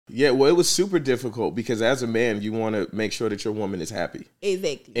Yeah, well, it was super difficult because as a man, you want to make sure that your woman is happy.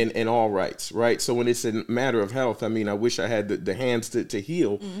 Exactly. In all rights, right? So when it's a matter of health, I mean, I wish I had the hands to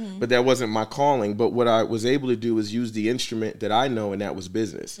heal, but that wasn't my calling. But what I was able to do is use the instrument that I know, and that was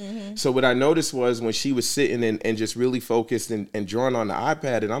business. So what I noticed was when she was sitting and just really focused and drawing on the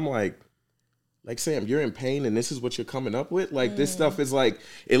iPad, and I'm like, Sam, you're in pain and this is what you're coming up with? Like, this stuff is like,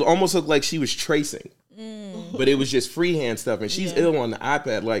 it almost looked like she was tracing. But it was just freehand stuff, and she's ill on the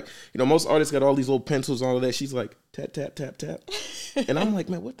iPad. Like, most artists got all these little pencils, all of that. She's like, tap, tap, tap, tap. And I'm like,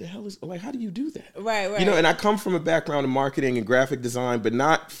 man, what the hell is, like, how do you do that? Right. And I come from a background in marketing and graphic design, but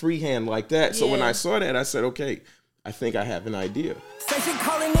not freehand like that. So when I saw that, I said, okay, I think I have an idea. Say she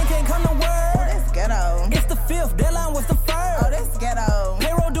calling in, can't come to work. Oh, that's ghetto. It's the 5th, deadline was the 1st. Oh, that's ghetto.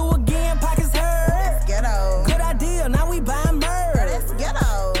 Payroll due again, pockets hurt. Oh, that's ghetto. Good idea, now we buying merch. Oh, that's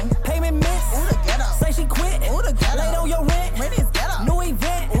ghetto. Payment missed. Ooh, the ghetto. Say she quit. Ooh, the ghetto. Late on your rent. Rent is ghetto. New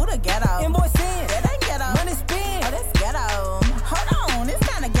event. Ooh, the ghetto. Invoice in. That ain't ghetto. Money spent. Oh, that's ghetto. Hold on, it's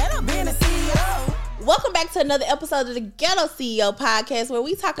kind of ghetto being a CEO. Welcome back to another episode of the Ghetto CEO podcast, where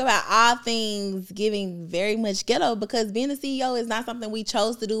we talk about all things giving very much ghetto, because being a CEO is not something we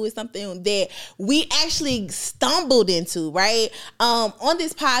chose to do. It's something that we actually stumbled into, right? On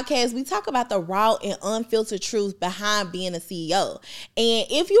this podcast, we talk about the raw and unfiltered truth behind being a CEO. And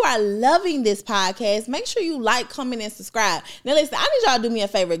if you are loving this podcast, make sure you like, comment, and subscribe. Now listen, I need y'all to do me a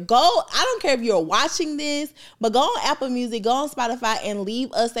favor. I don't care if you're watching this, but go on Apple Music, go on Spotify, and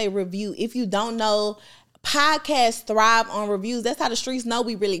leave us a review. If you don't know, podcasts thrive on reviews. That's how the streets know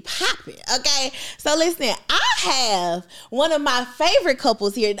we really popping. Okay, so listen, I have one of my favorite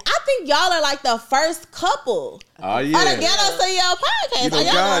couples here. I think y'all are like the first couple. Oh yeah, on the Ghetto CEO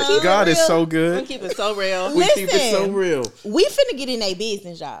podcast. God is so good. We keep it so real. We keep it so real. We finna get in their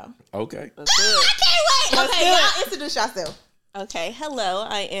business, y'all. Okay. Let's do it. I can't wait. Okay, y'all introduce yourself. Okay, hello.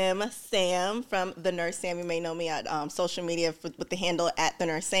 I am Sam from The Nurse Sam. You may know me at social media with the handle at The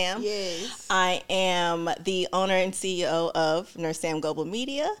Nurse Sam. Yes. I am the owner and CEO of Nurse Sam Global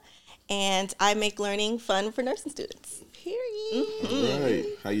Media, and I make learning fun for nursing students. Period. All right.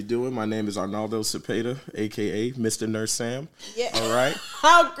 How you doing? My name is Arnaldo Cepeda, a.k.a. Mr. Nurse Sam. Yeah. All right.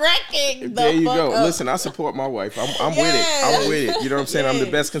 I'm cracking. There you go. Listen, I support my wife. I'm with it. I'm with it. You know what I'm saying? I'm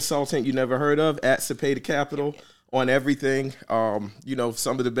the best consultant you never heard of at Cepeda Capital. On everything, some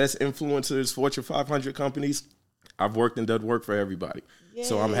of the best influencers, Fortune 500 companies. I've worked and done work for everybody. Yes.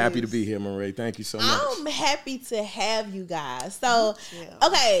 So I'm happy to be here, Marie. Thank you so much. I'm happy to have you guys. So,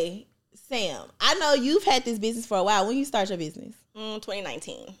 okay, Sam, I know you've had this business for a while. When you start your business?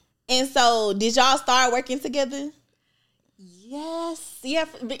 2019. And so, did y'all start working together? Yes. Yeah.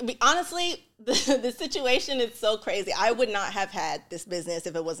 Honestly, the situation is so crazy. I would not have had this business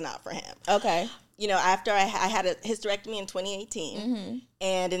if it was not for him. Okay. After I had a hysterectomy in 2018,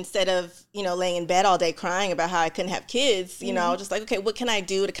 and instead of, laying in bed all day crying about how I couldn't have kids, I was just like, okay, what can I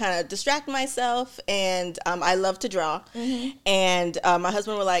do to kind of distract myself? And I love to draw. And my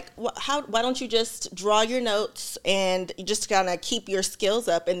husband were like, why don't you just draw your notes and just kind of keep your skills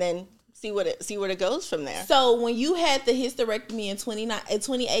up and then see where it goes from there. So when you had the hysterectomy in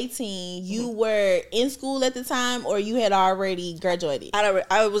 2018, you were in school at the time, or you had already graduated?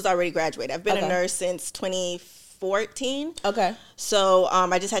 I was already graduated. I've been a nurse since 2014. Okay. So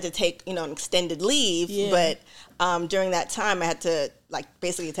I just had to take an extended leave, but during that time I had to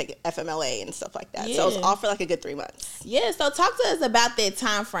basically take FMLA and stuff like that. So I was off for a good 3 months. Yeah. So talk to us about that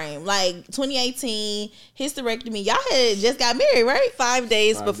time frame, 2018 hysterectomy. Y'all had just got married, right? 5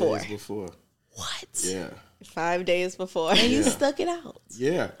 days before. What? Yeah. 5 days before. And you stuck it out.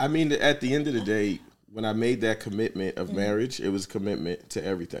 Yeah. I mean, at the end of the day, when I made that commitment of marriage, it was a commitment to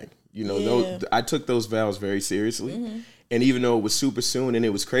everything. I took those vows very seriously. And even though it was super soon, and it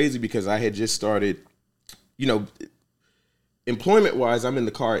was crazy because I had just started, employment-wise, I'm in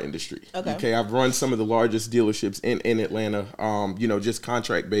the car industry. Okay. I've run some of the largest dealerships in Atlanta, just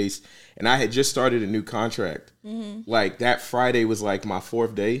contract-based. And I had just started a new contract. That Friday was my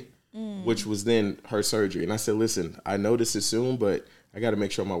 4th day, which was then her surgery. And I said, listen, I know this is soon, but I got to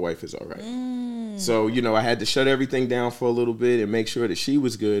make sure my wife is all right. So, I had to shut everything down for a little bit and make sure that she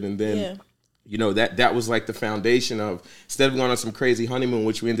was good. And then, that was the foundation of, instead of going on some crazy honeymoon,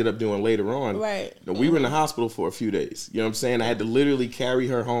 which we ended up doing later on. Right. We were in the hospital for a few days. You know what I'm saying? I had to literally carry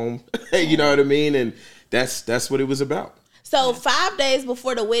her home. You know what I mean? And that's what it was about. So 5 days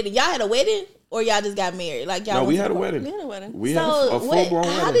before the wedding, y'all had a wedding, or y'all just got married? No, we had a wedding. We had a full-blown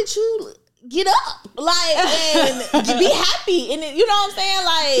wedding. How did you get up and be happy? And you know what I'm saying?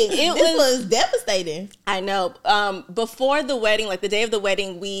 It was devastating. I know. Before the wedding, the day of the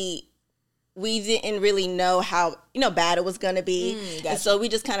wedding, we we didn't really know how, bad it was going to be. Gotcha. And so we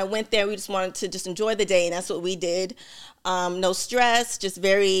just kind of went there. We just wanted to just enjoy the day. And that's what we did. No stress,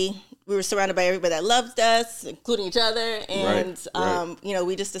 we were surrounded by everybody that loved us, including each other. And, right.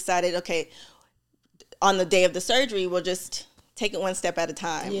 We just decided, okay, on the day of the surgery, we'll just take it one step at a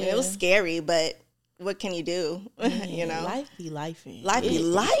time. Yeah. And it was scary, but what can you do? Life be lifing. Life be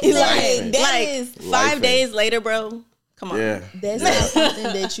Like, lifing. that Like, is 5 days later, bro. Come on. Yeah. That's not something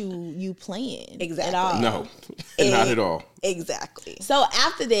that you plan Exactly. at all. No, not at all. Exactly. So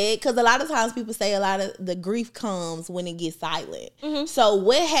after that, because a lot of times people say a lot of the grief comes when it gets silent. Mm-hmm. So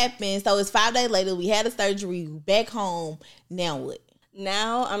what happened? So it's 5 days later. We had a surgery. Back home. Now what?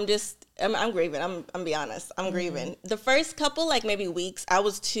 Now I'm grieving. I'm be honest. I'm grieving. The first couple, like maybe weeks, I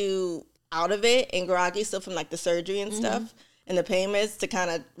was too out of it and groggy still from like the surgery and stuff and the pain meds to kind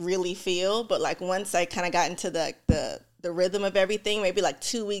of really feel. But like once I kind of got into the rhythm of everything, maybe like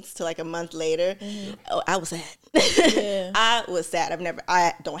 2 weeks to like a month later, I was sad. Yeah. I was sad.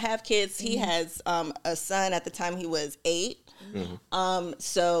 I don't have kids. He has a son at the time. He was 8.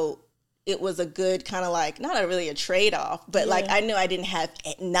 So it was a good kind of like, not really a trade-off, but like I knew I didn't have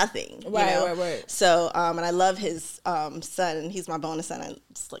nothing. Right. So, and I love his son, and he's my bonus son. I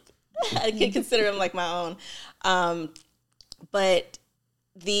just like, I can consider him like my own. But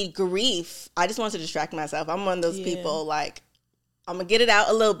the grief, I just wanted to distract myself. I'm one of those people, like, I'm going to get it out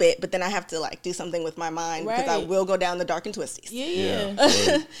a little bit, but then I have to like do something with my mind because I will go down the dark and twisties.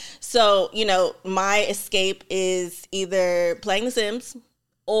 Yeah. So, my escape is either playing The Sims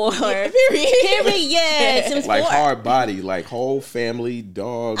or Sims Like 4. hard body, like whole family,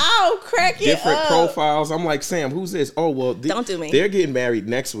 dog, Oh, crack it different up. profiles. I'm like, Sam, who's this? Oh, well, Don't do me. They're getting married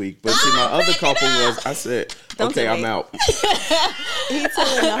next week. But see, my other couple was, I said, Don't okay, do I'm me. out. He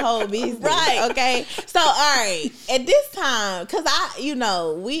telling the whole business. Right. Okay. So, all right. At this time, because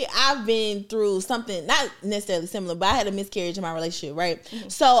I've been through something, not necessarily similar, but I had a miscarriage in my relationship, right?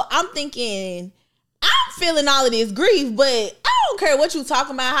 So I'm thinking, I'm feeling all of this grief, but I don't care what you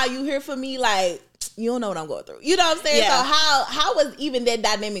talking about, how you here for me, like, you don't know what I'm going through. You know what I'm saying? Yeah. So how was even that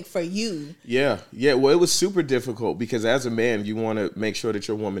dynamic for you? Yeah. Well, it was super difficult because as a man, you want to make sure that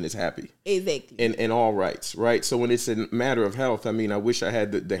your woman is happy. Exactly. In all rights, right? So when it's a matter of health, I mean, I wish I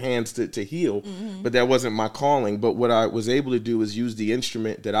had the hands to heal, but that wasn't my calling. But what I was able to do was use the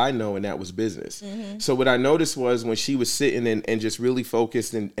instrument that I know, and that was business. So what I noticed was when she was sitting and just really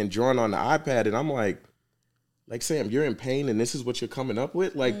focused and drawing on the iPad, and I'm like, Sam, you're in pain and this is what you're coming up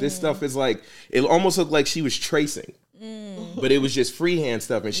with? Like, this stuff is like, it almost looked like she was tracing. But it was just freehand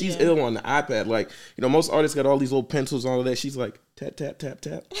stuff. And she's ill on the iPad. Like, most artists got all these little pencils and all of that. She's like, tap, tap, tap,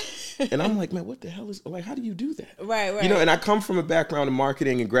 tap. And I'm like, man, what the hell is, like, how do you do that? Right. And I come from a background in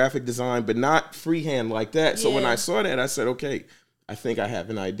marketing and graphic design, but not freehand like that. So when I saw that, I said, okay, I think I have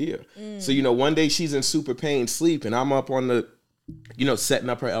an idea. So, one day she's in super pain, sleep, and I'm up on the, setting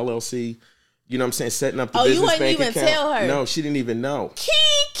up her LLC. You know what I'm saying? Setting up the business you wouldn't bank even account. tell her? No, she didn't even know.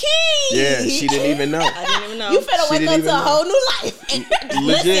 Kiki! Yeah, she didn't even know. I didn't even know. You finna She wake didn't up even to a know. whole new life.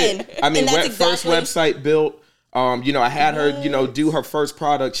 Legit. I mean, and that's first exactly- website built. I had her, do her first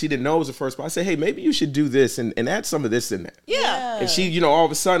product. She didn't know it was the first product. I said, hey, maybe you should do this and add some of this in there. Yeah. And she, all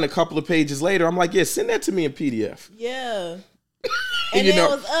of a sudden, a couple of pages later, I'm like, yeah, send that to me in PDF. Yeah. And you it know,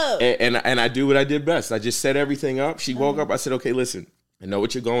 was up. And I do what I did best. I just set everything up. She woke up. I said, okay, listen, I know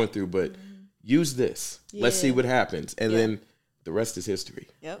what you're going through, but use this. Let's see what happens. And then the rest is history.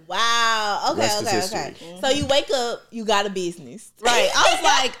 Yep. Wow. Okay, Rest is okay. history. So you wake up, you got a business. Right. I was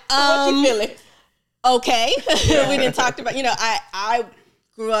like, What you feeling? okay. We didn't talk about, I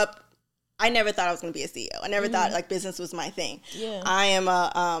grew up, I never thought I was going to be a CEO. I never thought like business was my thing. Yeah. I am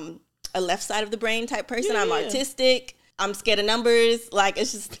a left side of the brain type person. I'm Yeah. artistic. I'm scared of numbers. Like, it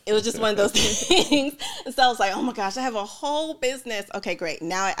was just one of those things. And so I was like, oh my gosh, I have a whole business. Okay, great.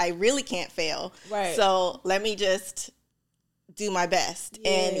 Now I really can't fail. Right. So let me just do my best.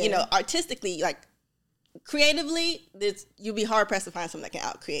 Yeah. And, artistically, like creatively, you'd be hard pressed to find someone that can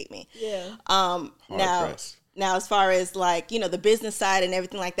out-create me. Yeah. Pressed. Now, as far as like, the business side and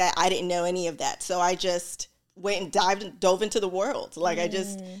everything like that, I didn't know any of that. So I just went and dove into the world. Like I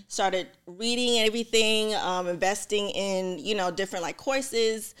just started reading everything, investing in, different like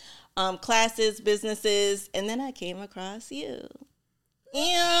courses, classes, businesses. And then I came across you.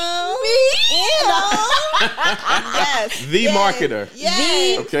 Yes. The marketer.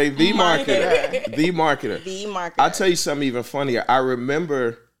 Yes. Okay, the marketer. The marketer. The marketer. I'll tell you something even funnier. I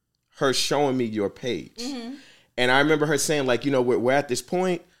remember her showing me your page. And I remember her saying, like, we're at this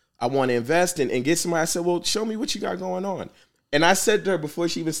point. I want to invest and get somebody. I said, well, show me what you got going on. And I said to her before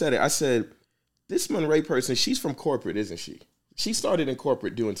she even said it, I said, this Monray person, she's from corporate, isn't she? She started in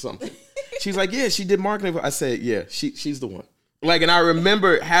corporate doing something. She's like, yeah, she did marketing. I said, yeah, she's the one. Like, and I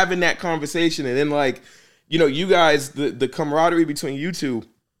remember having that conversation, and then like, you know, you guys, the camaraderie between you two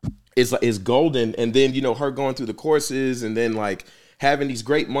is golden. And then, you know, her going through the courses, and then like having these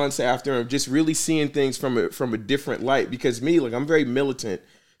great months after, and just really seeing things from a different light. Because me, like, I'm very militant,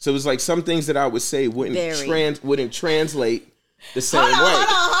 so it was like some things that I would say wouldn't translate the same way.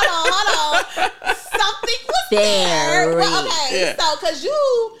 Hold on. Something was there. Well, okay, yeah. So because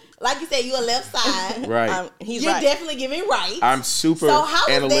you, like you said, you a left side, right? You're definitely giving right. I'm super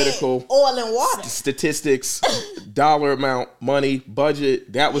analytical. Oil and water, statistics, dollar amount, money,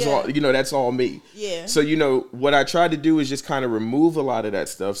 budget. That was all. You know, that's all me. Yeah. So you know what I tried to do is just kind of remove a lot of that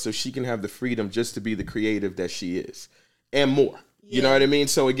stuff, so she can have the freedom just to be the creative that she is, and more. Yeah. You know what I mean?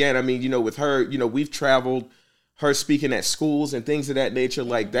 So again, I mean, you know, with her, you know, we've traveled. Her speaking at schools and things of that nature,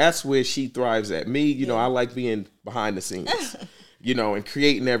 like that's where she thrives at. Me, you know, I like being behind the scenes, you know, and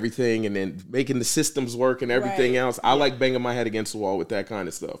creating everything and then making the systems work and everything else. I like banging my head against the wall with that kind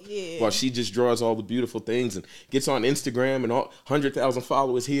of stuff. Yeah. While she just draws all the beautiful things and gets on Instagram and all 100,000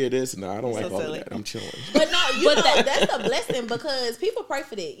 followers here, this, and I don't like all of that. I'm chilling. But no, you know, that's a blessing because people pray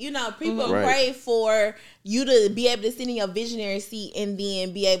for that. You know, people pray for you to be able to sit in your visionary seat and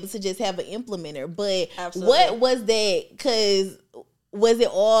then be able to just have an implementer. But what was that? Because was it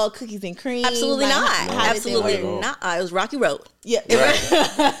all cookies and cream? Absolutely not. Absolutely not. It was rocky road. Yeah,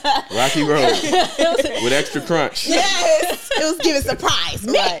 rocky road with extra crunch. Yes, it was giving surprise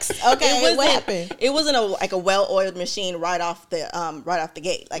mix. Right. Okay, what happened? It wasn't a well-oiled machine right off the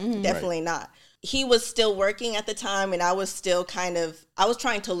gate. Like definitely not. He was still working at the time, and I was still I was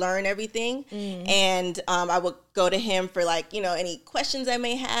trying to learn everything. And I would go to him for like, you know, any questions I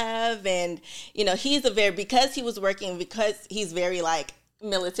may have. And, you know, because he was working, because he's very like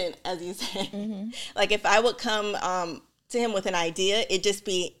militant, as you said, like if I would come to him with an idea, it'd just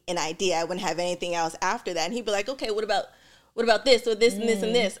be an idea. I wouldn't have anything else after that. And he'd be like, okay, what about this or this and this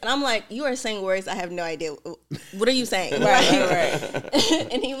and this? And I'm like, you are saying words I have no idea. What are you saying? Right.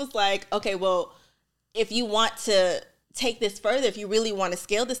 And he was like, okay, well, if you want to take this further, if you really want to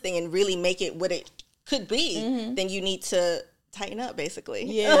scale this thing and really make it what it could be, then you need to tighten up, basically.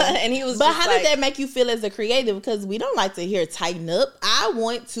 Yeah. And he was But how did that make you feel as a creative? Because we don't like to hear tighten up. I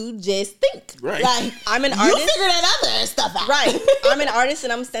want to just think. Right. Like, I'm an artist. You figure that other stuff out. Right. I'm an artist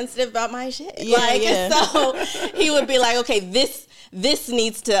and I'm sensitive about my shit. So he would be like, okay, this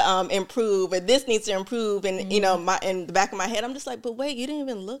needs to improve, or this needs to improve, and you know, in the back of my head, I'm just like, but wait, you didn't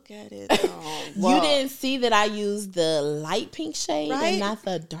even look at it. You didn't see that I used the light pink shade and not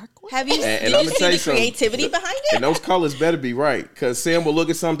the dark one. Have you? Did you see the creativity behind it? And those colors better be right, because Sam will look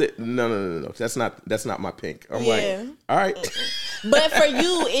at something. No. That's not my pink. I'm like, all right. But for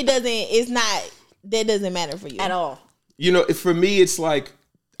you, that doesn't matter for you at all. You know, for me, it's like,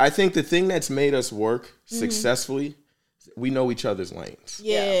 I think the thing that's made us work successfully, we know each other's lanes.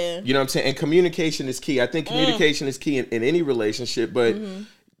 Yeah. You know what I'm saying? And communication is key. I think communication is key in any relationship, but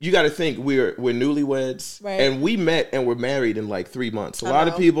you got to think we're newlyweds, and we met and we're married in like 3 months. A lot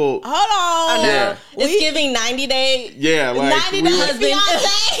of people. Hold on. Yeah. It's giving 90 days. Yeah. Like 90 days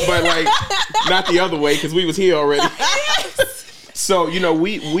husband. But like, not the other way, because we was here already. So, you know,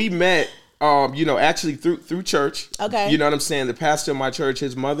 we met, you know, actually through church. Okay. You know what I'm saying? The pastor of my church,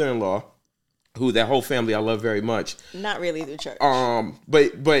 his mother-in-law, who that whole family I love very much. Not really through church.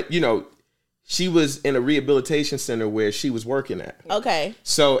 But you know, she was in a rehabilitation center where she was working at. Okay.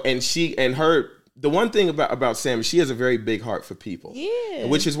 So, the one thing about Sam is she has a very big heart for people. Yeah.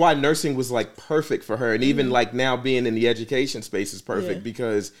 Which is why nursing was like perfect for her. And even like now being in the education space is perfect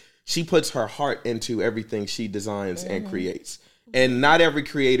because she puts her heart into everything she designs and creates. And not every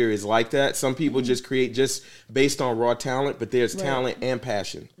creator is like that. Some people just create just based on raw talent, but there's talent and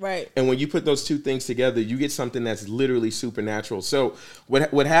passion. Right. And when you put those two things together, you get something that's literally supernatural. So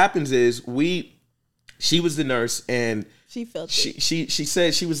what happens is she was the nurse, and she felt she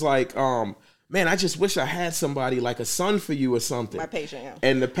said, she was like, man, I just wish I had somebody like a son for you or something. My patient, yeah.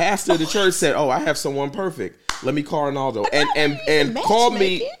 And the pastor of the church said, oh, I have someone perfect. Let me call Arnaldo. And called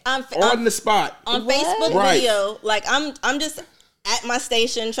me on the spot. On Facebook video. Like, I'm just at my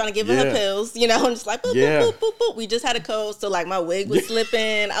station trying to give her her pills, you know, and just like, boop, boop, boop, boop, boop. We just had a cold, so like my wig was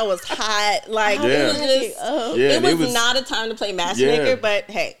slipping. I was hot. Like, it was just, it was not a time to play matchmaker, but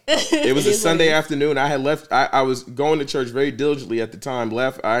hey. It was a Sunday afternoon. I had left, I was going to church very diligently at the time,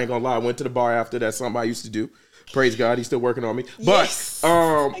 left. I ain't gonna lie, I went to the bar after. That's something I used to do. Praise God, he's still working on me. But,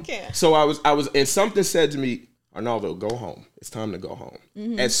 I can't. So I was, and something said to me, Arnaldo, go home. It's time to go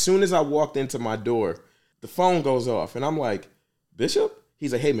home. As soon as I walked into my door, the phone goes off, and I'm like, Bishop?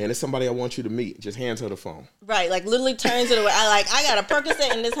 He's like, hey man, there's somebody I want you to meet. Just hands her the phone. Right, like literally turns it away. I got a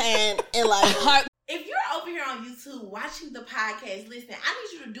Percocet in this hand and like heart. If you're over here on YouTube watching the podcast, listen, I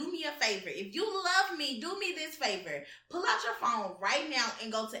need you to do me a favor. If you love me, do me this favor. Pull out your phone right now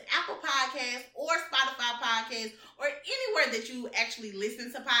and go to Apple Podcasts or Spotify Podcasts or anywhere that you actually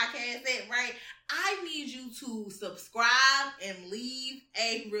listen to podcasts at, right? I need you to subscribe and leave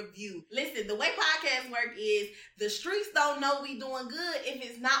a review. Listen, the way podcasts work is the streets don't know we doing good if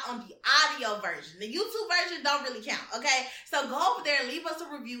it's not on the audio version. The YouTube version don't really count, okay? So go over there, leave us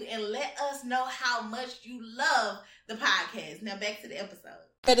a review, and let us know how much you love the podcast. Now back to the episode.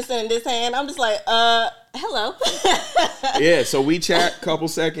 Medicine in this hand. I'm just like, hello. Yeah, so we chat, couple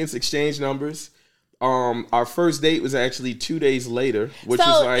seconds, exchange numbers. Our first date was actually 2 days later, which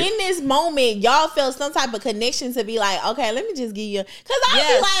was like, in this moment, y'all felt some type of connection to be like, okay, let me just give you, because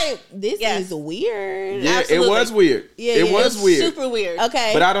I be like, this is weird. Yeah, Absolutely. it was weird. Yeah, it was weird. Super weird.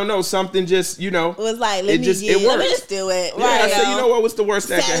 Okay. But I don't know, something just, It was like, it let me just do it. Yeah, I said, you know what? What's the worst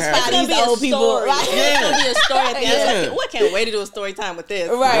that can Satisfy happen? these old people. Right? It's gonna be a story at the end. Yeah. What can't wait to do a story time with this.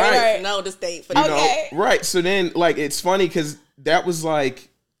 Right. No, this date for You this. know, right. So then, like, it's funny because that was like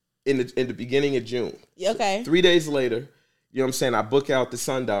in the beginning of June. Okay. 3 days later, you know what I'm saying? I book out the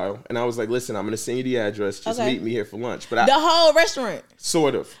Sundial, and I was like, listen, I'm going to send you the address. Just meet me here for lunch. But the whole restaurant?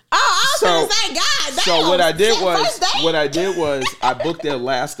 Sort of. Oh, I was going to say, God damn. So what I did was I booked their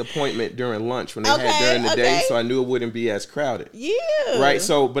last appointment during lunch when they had during the day, so I knew it wouldn't be as crowded. Yeah. Right?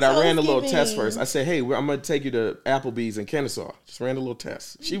 So, but I ran a little test first. I said, hey, I'm going to take you to Applebee's in Kennesaw. Just ran a little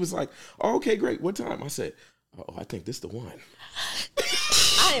test. She was like, oh, okay, great. What time? I said, oh, I think this is the one.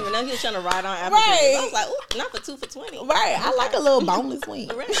 I didn't even know he was trying to ride on Applebee's. Right. I was like, ooh, not for 2 for $20. Right. I like a little boneless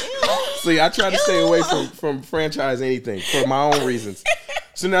wing. See, I try to stay away from franchise anything for my own reasons.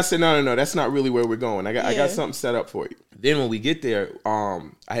 So then I said, no, that's not really where we're going. I got something set up for you. Then when we get there, I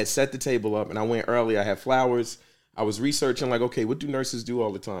had set the table up and I went early. I had flowers. I was researching like, okay, what do nurses do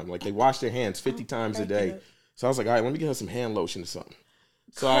all the time? Like they wash their hands 50 times a day. So I was like, all right, let me get her some hand lotion or something.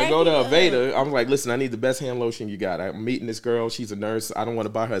 So I go to Aveda. I'm like, listen, I need the best hand lotion you got. I'm meeting this girl. She's a nurse. I don't want to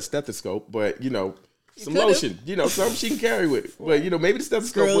buy her a stethoscope, but, some lotion. Something she can carry with it. But, maybe the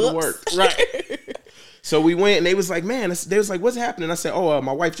stethoscope would have worked. Right. So we went, and they was like, man, they was like, what's happening? I said,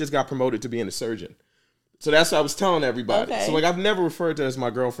 my wife just got promoted to being a surgeon. So that's what I was telling everybody. Okay. So, like, I've never referred to her as my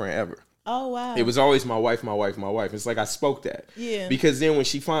girlfriend ever. Oh, wow. It was always my wife, my wife, my wife. It's like I spoke that. Yeah. Because then when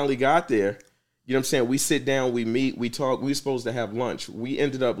she finally got there, you know what I'm saying? We sit down, we meet, we talk. We were supposed to have lunch. We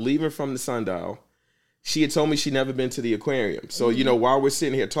ended up leaving from the Sundial. She had told me she'd never been to the aquarium. So, while we're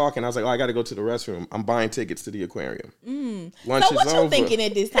sitting here talking, I was like, I got to go to the restroom. I'm buying tickets to the aquarium. Lunch So what is you over. thinking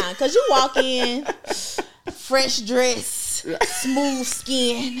at this time? Because you walk in, fresh dress, smooth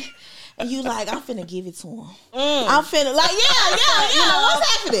skin, and you like, I'm finna give it to him. I'm finna, like, what's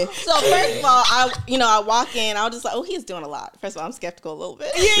happening? So first of all, I walk in, I was just like, oh, he's doing a lot. First of all, I'm skeptical a little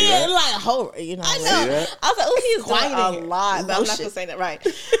bit. Yeah, like, I know. I was like, oh, he's doing a lot, but I'm not gonna say that right.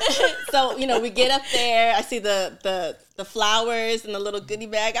 So, we get up there, I see the flowers and the little goodie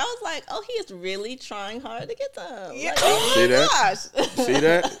bag. I was like, oh, he is really trying hard to get them. Yeah. Like, oh See my that? gosh. See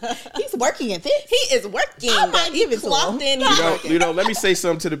that? He's working at this. He is working. I might give it to Clocked him. in, he's working. Let me say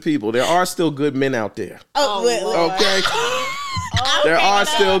something to the people. There are still good men out there. Oh, Lord. Okay? There are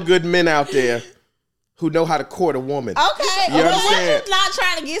still good men out there who know how to court a woman. Okay. You But understand? was you not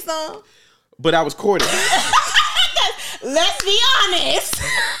trying to get some? But I was courting. Let's be honest.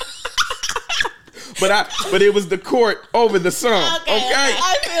 But it was the court over the song. Okay.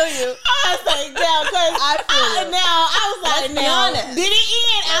 I feel you. I was like, now, because I was like, Let's be honest. Did it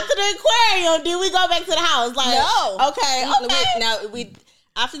end after the aquarium? Did we go back to the house? Like, No. Okay. Now we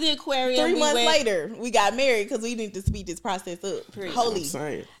after the aquarium, 3 months later, we got married because we need to speed this process up. Holy. I'm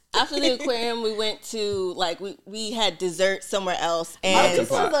saying. After the aquarium, we went to we had dessert somewhere else, and This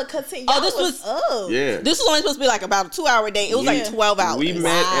was a continue. this was Yeah. this was only supposed to be like about a 2-hour date. It was like 12 hours. We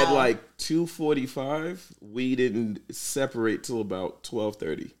met at like 2:45. We didn't separate till about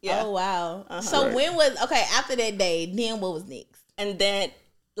 12:30. Yeah. Oh wow. So Right. when was after that day? Then what was next? And then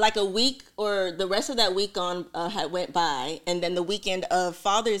like a week or the rest of that week had went by, and then the weekend of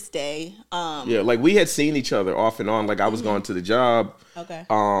Father's Day. Yeah, like we had seen each other off and on. Like I was going to the job. Okay.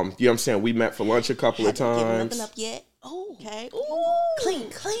 You know what I'm saying? We met for lunch a couple of Given times. nothing up yet. Oh, okay.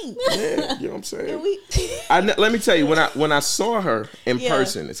 Clean. Yeah, you know what I'm saying? We, Let me tell you, when I saw her in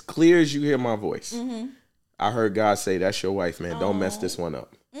person, as clear as you hear my voice, I heard God say, "That's your wife, man. Don't mess this one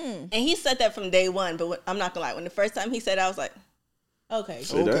up." And he said that from day one, but I'm not gonna lie. When the first time he said it, I was like, okay.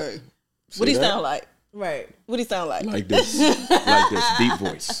 See that? what do he that? sound like? Right. What do he sound like? Like this, like this deep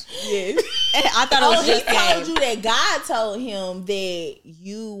voice. Yes. I thought it was just he told game. you that God told him that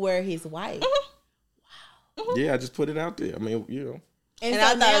you were his wife. Yeah, I just put it out there. I mean, you know. And And so I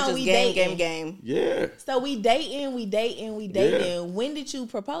thought now it was just we game, dating. game. Yeah. So we dating. Yeah. When did you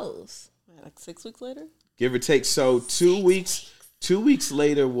propose? Like 6 weeks later? Give or take. So 2 weeks. 2 weeks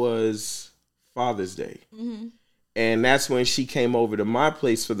later was Father's Day, and that's when she came over to my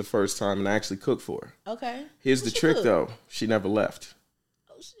place for the first time, and I actually cooked for her. Okay. Here's the trick, though: she never left.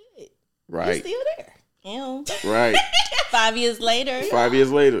 Oh shit! Right. You still there? Ew. Right. 5 years later. 5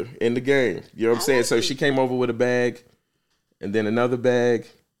 years later, in the game. You know what I'm saying? So she came over with a bag, and then another bag,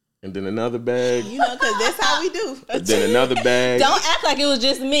 and then another bag, You know, because that's how we do. then another bag, Don't act like it was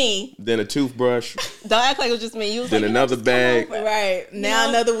just me. then a toothbrush, Don't act like it was just me. You was then like, another bag. Right. Now know?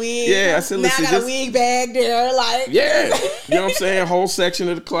 another wig. Yeah, I said, now listen, I got this- a wig bag there. Like, Yeah. You know what I'm saying? Whole section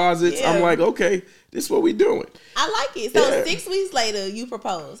of the closets. Yeah. I'm like, okay, this is what we doing. I like it. So Yeah. 6 weeks later, you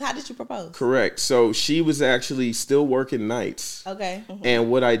proposed. How did you propose? Correct. So she was actually still working nights. Okay. And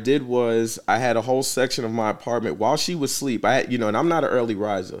what I did was I had a whole section of my apartment while she was asleep. I had, and I'm not an early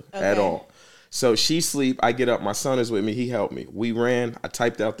riser at Okay. all. So she sleep, I get up, my son is with me, he helped me. We ran, I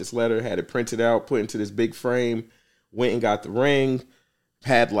typed out this letter, had it printed out, put into this big frame, went and got the ring,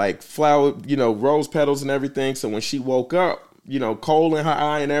 had like flower, rose petals and everything. So when she woke up, coal in her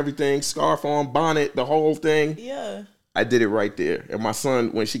eye and everything, scarf on, bonnet, the whole thing. Yeah. I did it right there. And my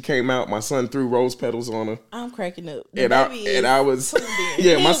son, when she came out, my son threw rose petals on her. I'm cracking up. And I was, tuned in.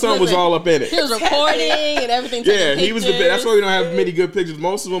 yeah, my son was all up in it. he was recording and everything. Yeah, taking he was the best. That's why pictures. we don't have many good pictures.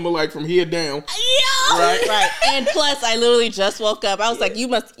 Most of them are like from here down. Yeah. Right. And plus, I literally just woke up. I was like, you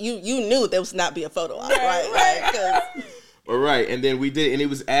knew there was not be a photo op, right? 'Cause- All right. And then we did, and it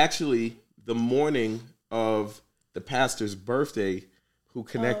was actually the morning of the pastor's birthday who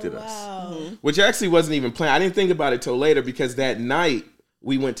connected us. Wow. Which actually wasn't even planned. I didn't think about it till later because that night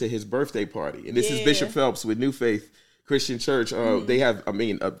we went to his birthday party. And this is Yeah. Bishop Phelps with New Faith Christian Church. They have,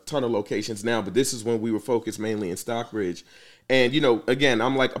 a ton of locations now, but this is when we were focused mainly in Stockbridge. And, again,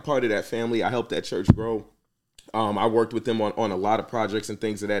 I'm like a part of that family. I helped that church grow. I worked with them on a lot of projects and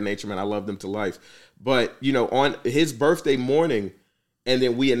things of that nature, man. I love them to life. But, on his birthday morning, and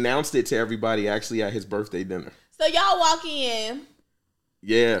then we announced it to everybody actually at his birthday dinner. So y'all walk in.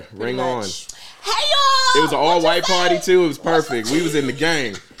 Yeah, ring on. much. Hey y'all. It was an all-white party, too. It was perfect. We was in the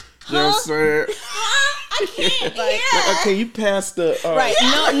game. You know what I'm saying? I can't Like, hear. can you pass the... Right.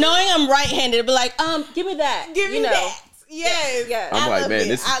 Knowing I'm right-handed, but like, give me that. Give me that. Yes. Yeah. I'm I like, love man, it.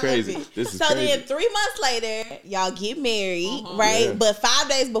 this is I love crazy. it. This is so crazy. then 3 months later, y'all get married, right? Yeah. But 5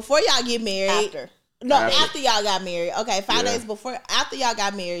 days before y'all get married. After. No, After. after y'all got married. Okay, 5 Yeah. days before, after y'all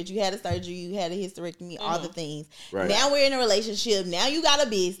got married, you had a surgery, you had a hysterectomy, all the things. Right. Now we're in a relationship. Now you got a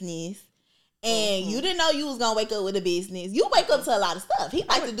business. And you didn't know you was gonna wake up with a business. You wake up to a lot of stuff. He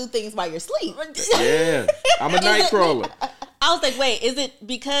likes to do things while you're asleep. Yeah. I'm a night crawler. I was like, wait, is it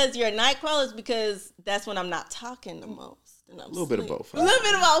because you're a night crawler? Is because that's when I'm not talking the most? And I'm A little bit of asleep? both. A little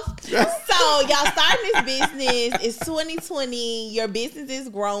bit of both. So y'all starting this business. It's 2020. Your business is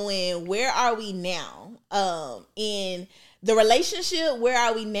growing. Where are we now? In the relationship, where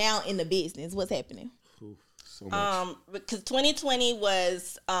are we now in the business? What's happening? So much. Because 2020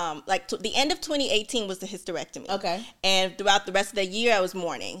 was the end of 2018 was the hysterectomy. Okay. And throughout the rest of the year, I was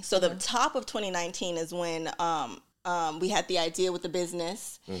mourning. So the top of 2019 is when we had the idea with the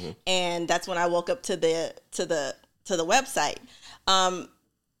business, and that's when I woke up to the website.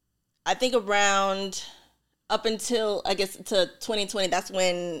 I think around up until I guess to 2020, that's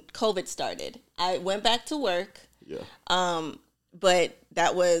when COVID started. I went back to work. Yeah. But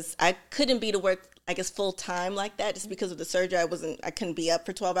I couldn't be to work, I guess, full time like that just because of the surgery. I couldn't be up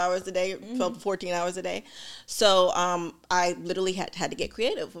for 12 hours a day, 12 to 14 hours a day. So I literally had to get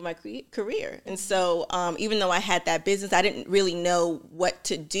creative with my career. And so even though I had that business, I didn't really know what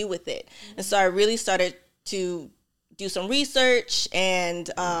to do with it. And so I really started to do some research, and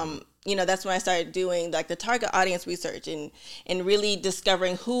that's when I started doing like the target audience research and really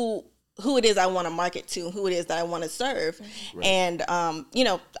discovering who it is I want to market to, who it is that I want to serve. Right. And,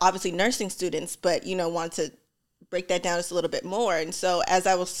 obviously nursing students, but, want to break that down just a little bit more. And so as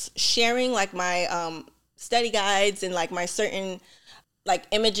I was sharing like my study guides and like my certain like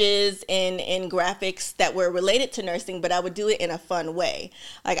images and graphics that were related to nursing, but I would do it in a fun way.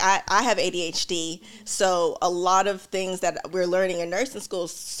 Like I have ADHD, so a lot of things that we're learning in nursing school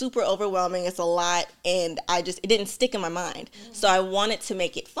is super overwhelming. It's a lot, and it didn't stick in my mind. So I wanted to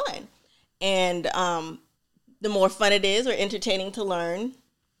make it fun. And the more fun it is or entertaining to learn,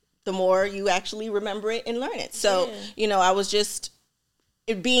 the more you actually remember it and learn it. So, I was just,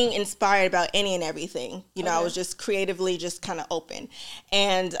 being inspired about any and everything. You know, I was just creatively just kind of open.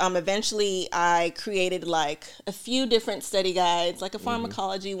 And eventually I created like a few different study guides, like a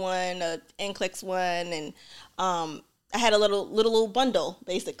pharmacology one, a NCLEX one, and I had a little bundle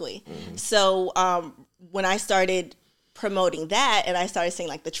basically. So when I started promoting that and I started seeing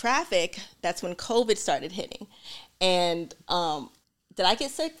like the traffic, that's when COVID started hitting. And did I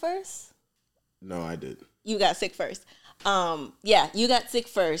get sick first? No, I did. You got sick first. Yeah, you got sick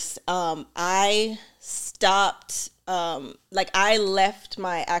first. I stopped, I left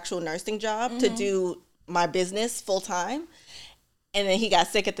my actual nursing job to do my business full time. And then he got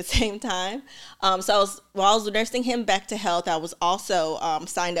sick at the same time. So while I was nursing him back to health, I was also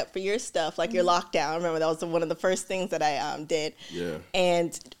signed up for your stuff, like your lockdown. I remember that was one of the first things that I did. Yeah.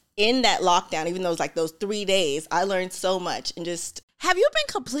 And in that lockdown, even though it was like those 3 days, I learned so much and just... Have you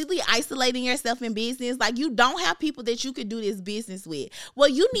been completely isolating yourself in business? Like you don't have people that you could do this business with. Well,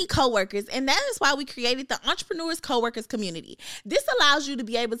 you need coworkers, and that is why we created the Entrepreneurs Coworkers Community. This allows you to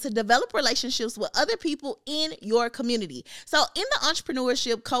be able to develop relationships with other people in your community. So in the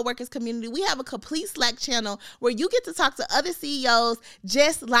Entrepreneurship Coworkers Community, we have a complete Slack channel where you get to talk to other CEOs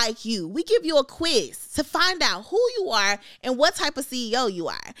just like you. We give you a quiz to find out who you are and what type of CEO you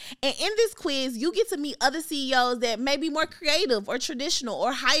are. And in this quiz, you get to meet other CEOs that may be more creative or traditional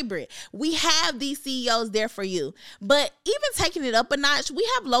or hybrid. We have these CEOs there for you. But even taking it up a notch, we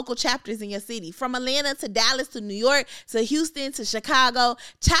have local chapters in your city, from Atlanta to Dallas to New York to Houston to Chicago,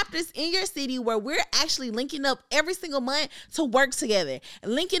 chapters in your city where we're actually linking up every single month to work together,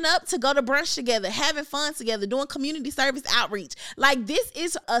 linking up to go to brunch together, having fun together, doing community service outreach. Like this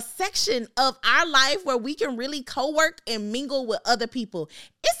is a section of our life where we can really co-work and mingle with other people.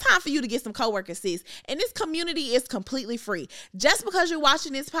 It's time for you to get some coworkers, sis. And this community is completely free. Just because you're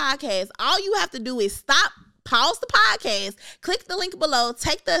watching this podcast, all you have to do is stop, pause the podcast, click the link below,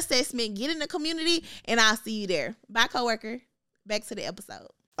 take the assessment, get in the community, and I'll see you there. Bye, coworker. Back to the episode.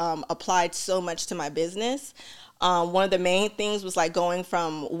 Applied so much to my business. One of the main things was like going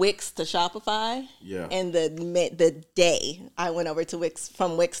from Wix to Shopify. Yeah. And the day I went over to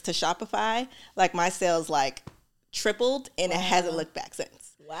from Wix to Shopify, like my sales like tripled, and it hasn't looked back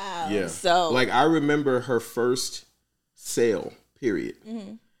since. Wow. Yeah. So like I remember her first sale, period.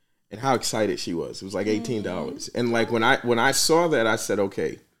 And how excited she was. It was like $18. And like when I saw that, I said,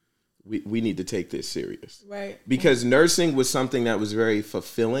 okay, we need to take this serious. Right. Because nursing was something that was very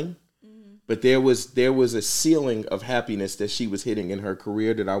fulfilling, but there was a ceiling of happiness that she was hitting in her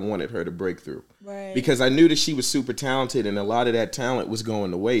career that I wanted her to break through. Right. Because I knew that she was super talented and a lot of that talent was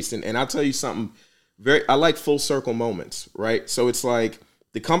going to waste. And I'll tell you something, I like full circle moments, right? So it's like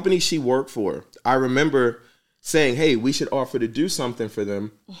the company she worked for, I remember saying, hey, we should offer to do something for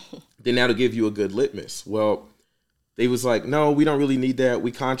them. Then that'll give you a good litmus. Well, they was like, no, we don't really need that.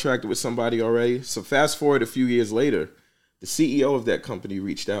 We contracted with somebody already. So fast forward a few years later, the CEO of that company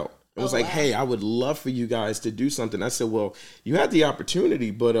reached out. It was hey, I would love for you guys to do something. I said, well, you had the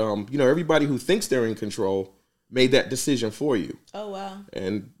opportunity, but everybody who thinks they're in control made that decision for you. Oh, wow.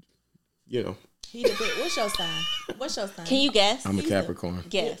 And, He the bit. What's your sign? What's your sign? Can you guess? I'm a Capricorn.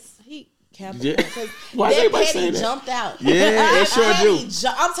 Guess. He Capricorn. Yeah. Why is everybody saying that? Jumped out. Yeah, it sure do.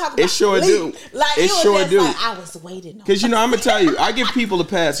 I'm talking about It sure do. Like It was sure just do. Like, I was waiting. Because, I'm going to tell you, I give people a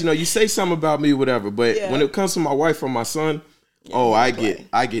pass. You say something about me, whatever. But when it comes to my wife or my son, I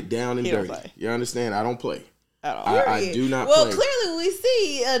get down and dirty. Play. You understand? I don't play. At all. I do not Well, play. clearly we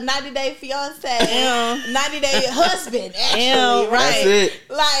see a 90-day fiance, 90-day husband, actually, Ew, right? That's it.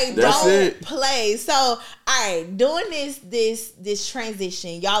 Like, That's don't it. play. So, all right, doing this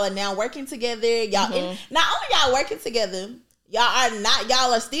transition, y'all are now working together. Y'all, not only y'all working together,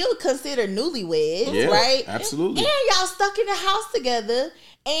 y'all are still considered newlyweds, Yeah, right? absolutely. And y'all stuck in the house together,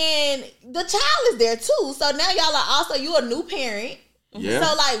 and the child is there too. So now y'all are also, you a new parent. Yeah.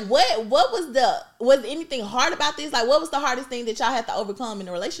 So like, what was anything hard about this? Like, what was the hardest thing that y'all had to overcome in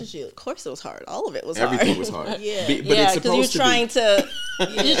the relationship? Of course it was hard. All of it was Everything hard. was hard. Yeah. But it's Because supposed you're trying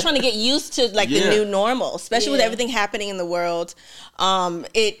you're just trying to get used to like the new normal, especially with everything happening in the world. Now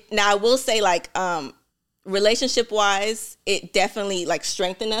I will say relationship wise, it definitely like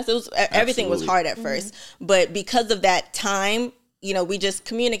strengthened us. It was everything was hard at first, but because of that time, we just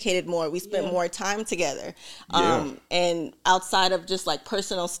communicated more. We spent more time together. And outside of just like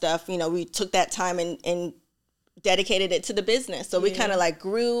personal stuff, we took that time and dedicated it to the business. So we kind of like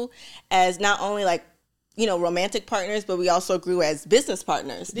grew as not only like, romantic partners, but we also grew as business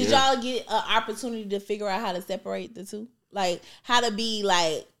partners. Did y'all get an opportunity to figure out how to separate the two? Like how to be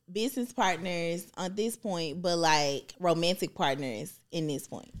like business partners on this point, but like romantic partners in this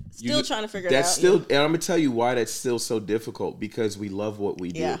point. Still trying to figure it out. That's still, and I'm gonna tell you why that's still so difficult, because we love what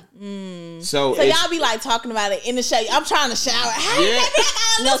we do. So y'all be like talking about it in the shower. I'm trying to shower.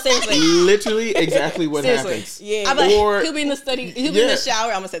 No, seriously. Literally exactly what happens. Yeah. I'm like, he'll be in the study. He'll be in the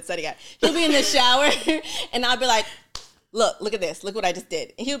shower. I almost said study guy. He'll be in the shower, and I'll be like, look at this. Look what I just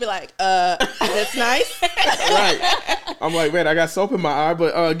did. And he'll be like, that's nice. Right. I'm like, man, I got soap in my eye,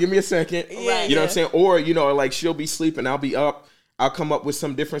 but give me a second. Right. You know what I'm saying? Or, you know, like she'll be sleeping, I'll be up. I'll come up with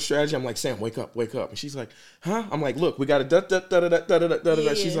some different strategy. I'm like, Sam, wake up. And she's like, huh? I'm like, look, we got a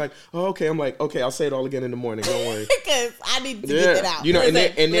da-da-da-da-da-da-da-da. She's like, oh, okay. I'm like, okay, I'll say it all again in the morning. Don't worry. Because I need to get it out. You know, and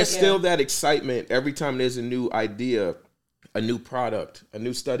there's still that excitement every time there's a new idea, a new product, a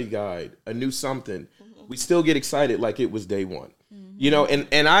new study guide, a new something. We still get excited like it was day one. You know,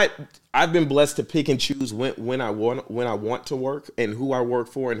 and I've been blessed to pick and choose when I want to work and who I work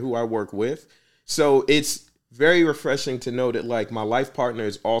for and who I work with. So it's very refreshing to know that like my life partner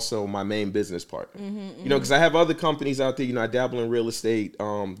is also my main business partner. You know, because I have other companies out there. You know, I dabble in real estate,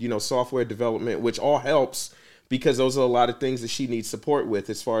 you know, software development, which all helps because those are a lot of things that she needs support with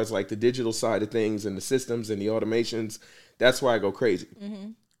as far as like the digital side of things and the systems and the automations. That's why I go crazy.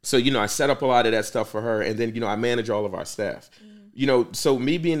 So, you know, I set up a lot of that stuff for her, and then, you know, I manage all of our staff. You know, so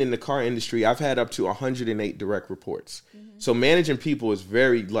me being in the car industry, I've had up to 108 direct reports. So managing people is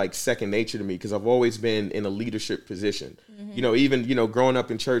very like second nature to me because I've always been in a leadership position. You know, even, you know, growing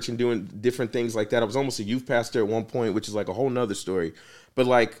up in church and doing different things like that. I was almost a youth pastor at one point, which is like a whole nother story. But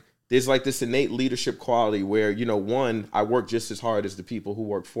like, there's like this innate leadership quality where, you know, one, I work just as hard as the people who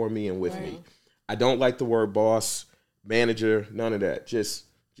work for me and with me. I don't like the word boss, manager, none of that. Just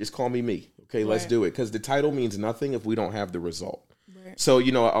call me. Okay, let's do it. Because the title means nothing if we don't have the result. So,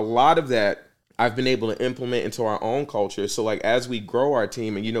 you know, a lot of that I've been able to implement into our own culture. So, like, as we grow our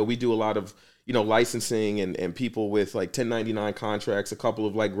team, and, you know, we do a lot of, you know, licensing and people with, like, 1099 contracts, a couple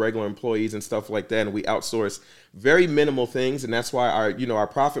of, like, regular employees and stuff like that. And we outsource very minimal things. And that's why our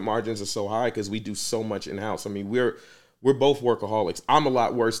profit margins are so high because we do so much in-house. I mean, we're both workaholics. I'm a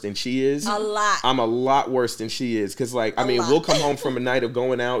lot worse than she is. A lot. I'm a lot worse than she is. Because, like, I mean, we'll come home from a night of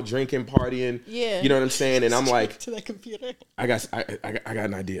going out, drinking, partying. Yeah. You know what I'm saying? And I'm like, to that computer. I got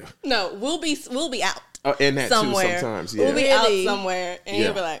an idea. No, we'll be out. And that somewhere. Too sometimes. Yeah. We'll be out somewhere. And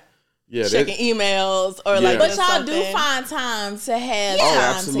you'll be like, checking emails or like but y'all do find time to have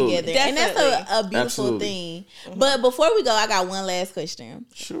time together. Definitely. And that's a beautiful thing. But before we go, I got one last question.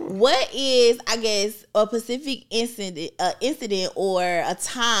 Sure. What is, I guess, a specific incident or a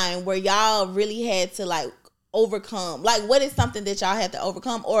time where y'all really had to like overcome? Like, what is something that y'all had to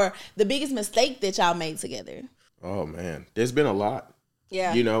overcome or the biggest mistake that y'all made together? Oh man, there's been a lot.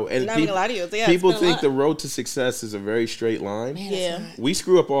 Yeah. You know, and people think the road to success is a very straight line. Man, we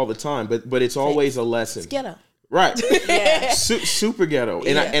screw up all the time, but it's always a lesson. It's ghetto. Right. Super ghetto.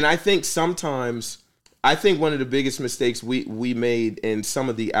 And I think sometimes one of the biggest mistakes we made in some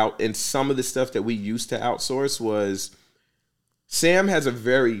of the stuff that we used to outsource was Sam has a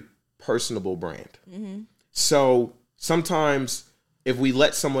very personable brand. So sometimes if we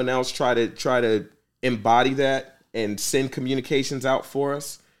let someone else try to embody that and send communications out for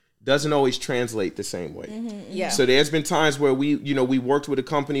us, doesn't always translate the same way. Yeah. So there's been times where we worked with a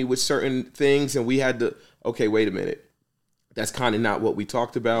company with certain things and we had to, okay, wait a minute. That's kind of not what we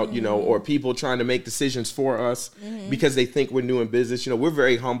talked about, you know, or people trying to make decisions for us because they think we're new in business. You know, we're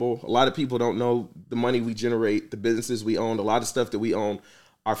very humble. A lot of people don't know the money we generate, the businesses we own, a lot of stuff that we own.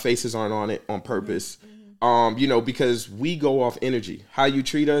 Our faces aren't on it on purpose. You know, because we go off energy. How you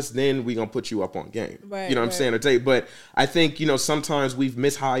treat us, then we gonna put you up on game. Right, you know what I'm saying? Or tell you, but I think, you know, sometimes we've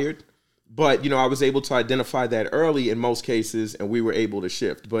mishired, but, you know, I was able to identify that early in most cases and we were able to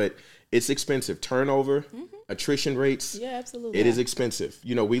shift. But it's expensive. Turnover, attrition rates. Yeah, absolutely. It is expensive.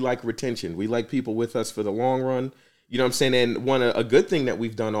 You know, we like retention. We like people with us for the long run. You know what I'm saying? And a good thing that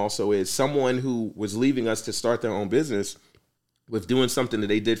we've done also is someone who was leaving us to start their own business with doing something that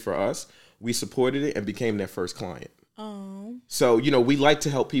they did for us. We supported it and became their first client. Oh. So, you know, we like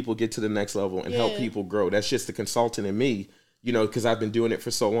to help people get to the next level and help people grow. That's just the consultant in me, you know, because I've been doing it for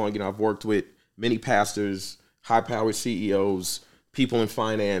so long. You know, I've worked with many pastors, high-powered CEOs, people in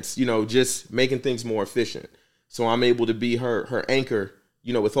finance, you know, just making things more efficient. So I'm able to be her anchor,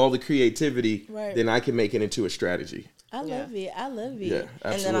 you know, with all the creativity, then I can make it into a strategy. I love it. I love it. Yeah,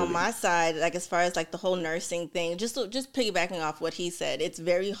 absolutely. And then on my side, like as far as like the whole nursing thing, just piggybacking off what he said, it's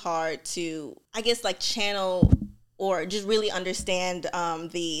very hard to, I guess, like channel or just really understand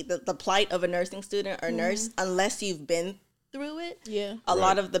the plight of a nursing student or nurse unless you've been through it. Yeah. A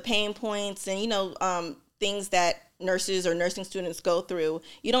lot of the pain points and, you know, things that nurses or nursing students go through,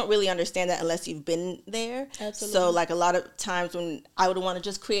 you don't really understand that unless you've been there. Absolutely. So like a lot of times when I would want to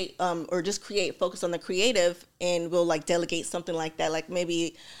just create focus on the creative, and we'll like delegate something like that, like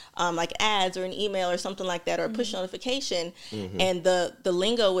maybe like ads or an email or something like that, or a push notification, and the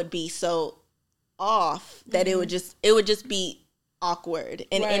lingo would be so off that it would just be awkward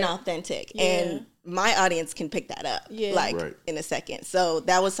and inauthentic, and my audience can pick that up in a second. So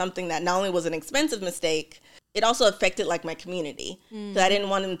that was something that not only was an expensive mistake, it also affected like my community. So I didn't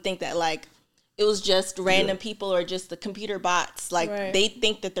want them to think that like it was just random people or just the computer bots. Like they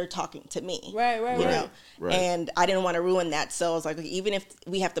think that they're talking to me. You know? And I didn't want to ruin that. So I was like, even if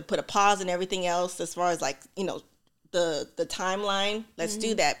we have to put a pause and everything else as far as like, you know, the timeline, let's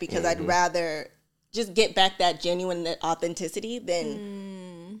do that, because I'd rather just get back that genuine authenticity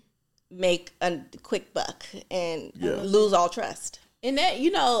than make a quick buck and lose all trust. And that, you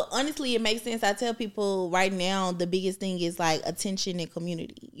know, honestly, it makes sense. I tell people right now, the biggest thing is like attention and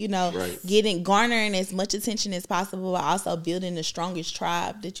community, you know, garnering as much attention as possible, but also building the strongest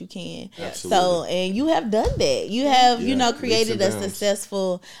tribe that you can. Absolutely. So, and you have done that. You have, you know, created a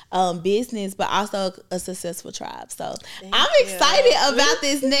successful business, but also a successful tribe. So I'm excited about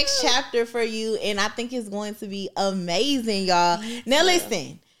this next chapter for you. And I think it's going to be amazing, y'all. Now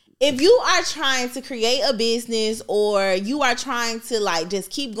listen. If you are trying to create a business, or you are trying to like just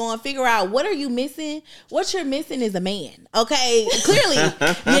keep going, figure out what are you missing. What you're missing is a man. Okay, clearly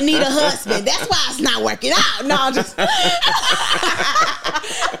you need a husband. That's why it's not working out. No, I'm just no.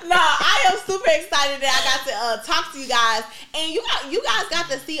 I am super excited that I got to talk to you guys, and you guys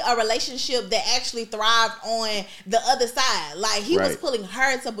got to see a relationship that actually thrived on the other side. Like he was pulling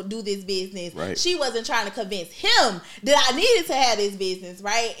her to do this business. She wasn't trying to convince him that I needed to have this business,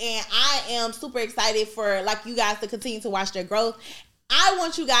 right? And I am super excited for like you guys to continue to watch their growth. I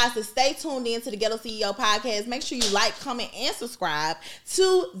want you guys to stay tuned in to the Ghetto CEO podcast. Make sure you like, comment, and subscribe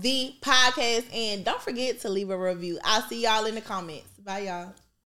to the podcast. And don't forget to leave a review. I'll see y'all in the comments. Bye, y'all.